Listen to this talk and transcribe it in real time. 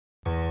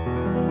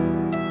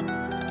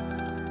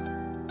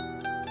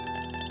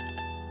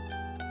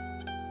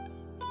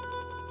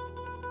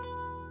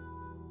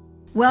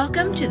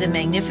Welcome to the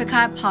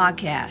Magnificat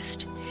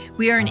podcast.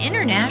 We are an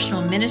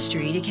international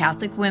ministry to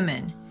Catholic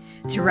women.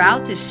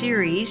 Throughout this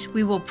series,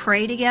 we will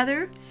pray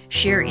together,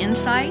 share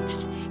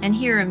insights, and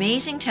hear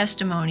amazing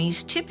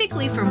testimonies,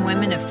 typically from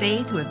women of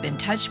faith who have been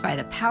touched by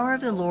the power of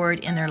the Lord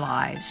in their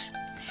lives.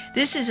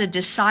 This is a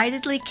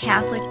decidedly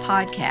Catholic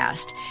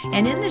podcast,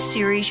 and in this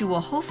series you will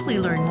hopefully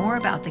learn more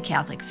about the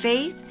Catholic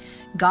faith,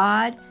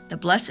 God, the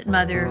Blessed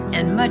Mother,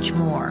 and much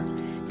more.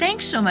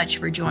 Thanks so much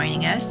for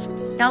joining us.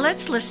 Now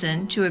let's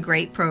listen to a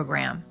great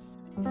program.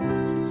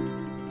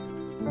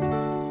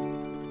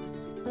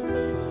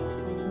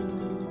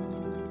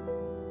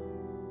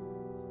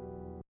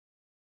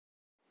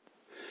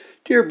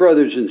 Dear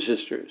brothers and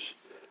sisters,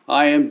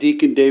 I am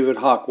Deacon David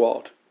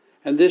Hockwalt,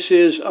 and this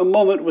is A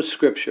Moment with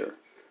Scripture,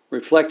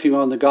 reflecting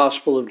on the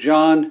Gospel of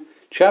John,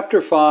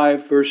 chapter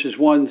 5, verses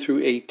 1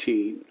 through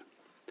 18.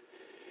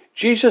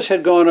 Jesus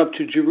had gone up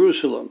to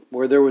Jerusalem,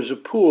 where there was a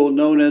pool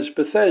known as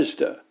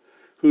Bethesda,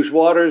 whose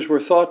waters were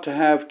thought to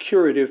have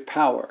curative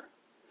power.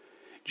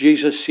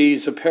 Jesus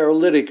sees a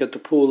paralytic at the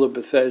pool of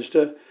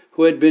Bethesda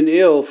who had been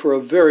ill for a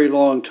very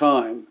long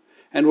time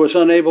and was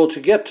unable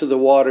to get to the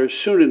waters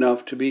soon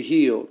enough to be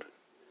healed.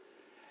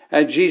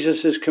 At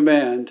Jesus'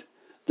 command,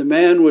 the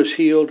man was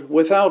healed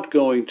without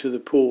going to the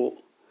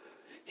pool.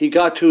 He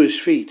got to his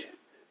feet,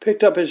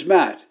 picked up his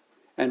mat,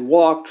 and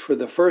walked for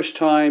the first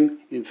time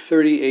in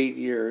 38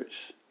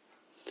 years.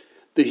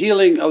 The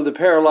healing of the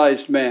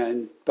paralyzed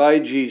man by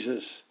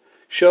Jesus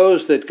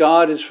shows that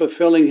God is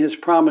fulfilling his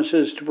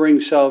promises to bring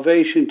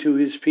salvation to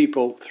his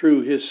people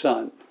through his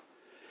Son.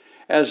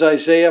 As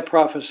Isaiah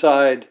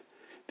prophesied,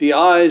 "The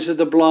eyes of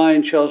the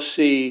blind shall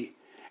see,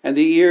 and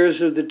the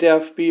ears of the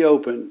deaf be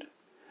opened.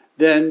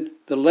 Then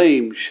the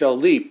lame shall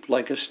leap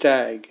like a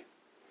stag."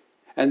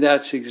 And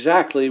that's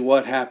exactly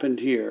what happened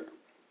here.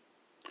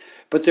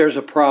 But there's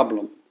a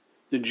problem.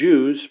 The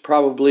Jews,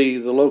 probably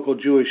the local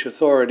Jewish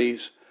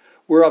authorities,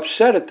 were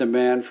upset at the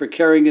man for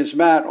carrying his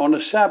mat on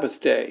a Sabbath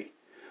day,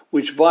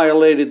 which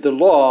violated the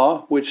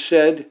law which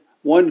said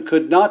one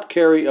could not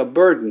carry a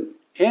burden,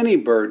 any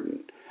burden,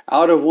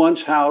 out of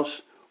one's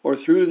house or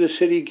through the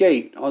city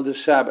gate on the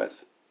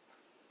Sabbath.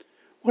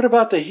 What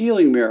about the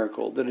healing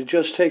miracle that had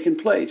just taken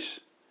place?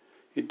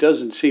 It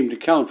doesn't seem to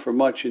count for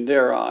much in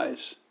their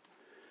eyes.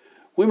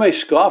 We may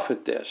scoff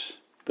at this,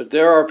 but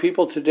there are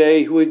people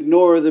today who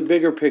ignore the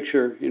bigger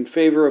picture in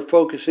favor of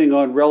focusing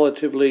on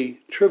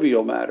relatively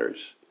trivial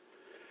matters.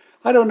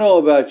 I don't know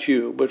about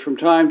you, but from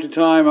time to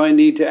time I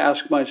need to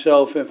ask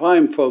myself if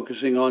I'm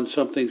focusing on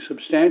something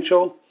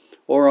substantial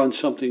or on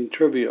something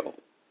trivial.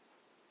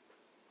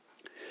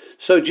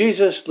 So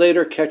Jesus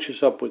later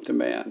catches up with the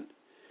man,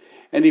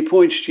 and he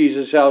points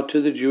Jesus out to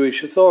the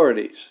Jewish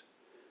authorities.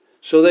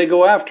 So they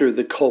go after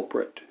the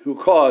culprit who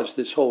caused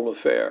this whole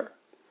affair.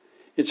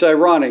 It's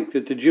ironic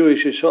that the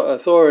Jewish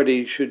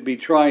authorities should be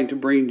trying to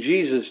bring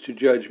Jesus to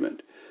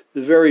judgment,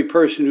 the very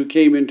person who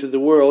came into the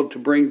world to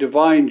bring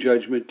divine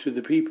judgment to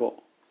the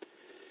people.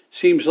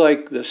 Seems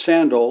like the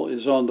sandal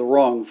is on the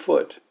wrong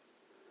foot.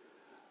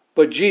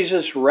 But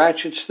Jesus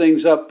ratchets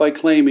things up by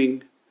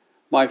claiming,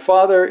 "My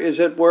Father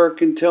is at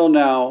work until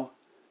now,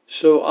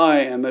 so I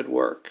am at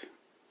work."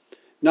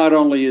 Not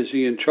only is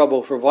he in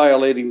trouble for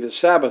violating the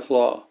Sabbath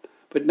law,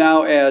 but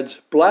now adds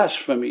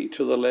blasphemy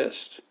to the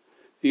list.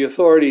 The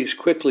authorities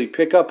quickly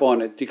pick up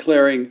on it,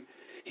 declaring,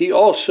 "He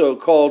also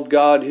called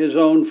God his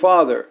own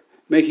Father,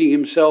 making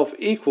himself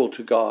equal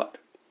to God."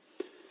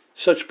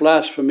 Such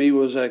blasphemy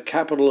was a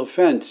capital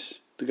offense,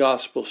 the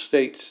Gospel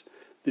states.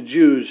 The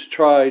Jews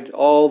tried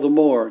all the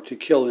more to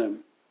kill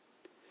him.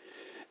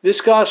 This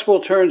Gospel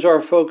turns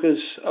our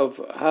focus of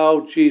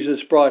how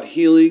Jesus brought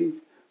healing,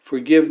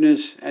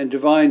 forgiveness, and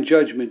divine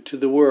judgment to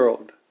the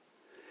world,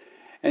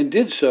 and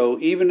did so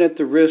even at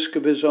the risk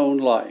of his own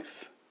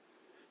life.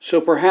 So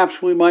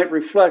perhaps we might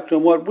reflect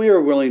on what we are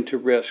willing to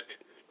risk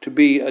to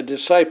be a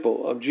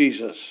disciple of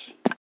Jesus.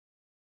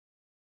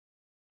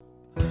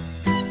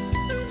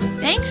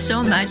 Thanks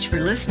so much for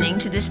listening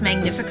to this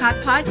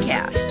Magnificat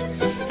podcast.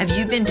 Have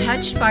you been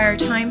touched by our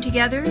time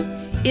together?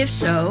 If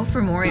so,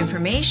 for more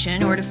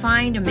information or to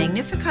find a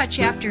Magnificat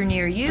chapter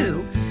near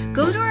you,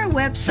 go to our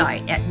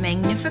website at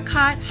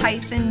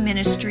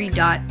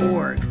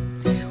magnificat-ministry.org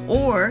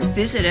or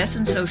visit us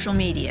on social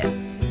media.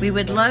 We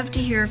would love to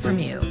hear from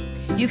you.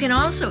 You can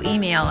also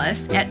email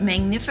us at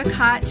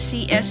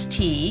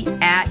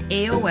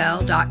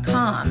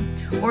magnificatcst@aol.com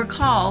or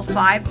call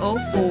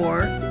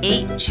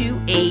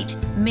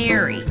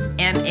 504-828-MARY,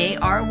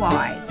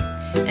 M-A-R-Y.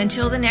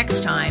 Until the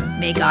next time,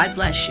 may God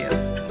bless you.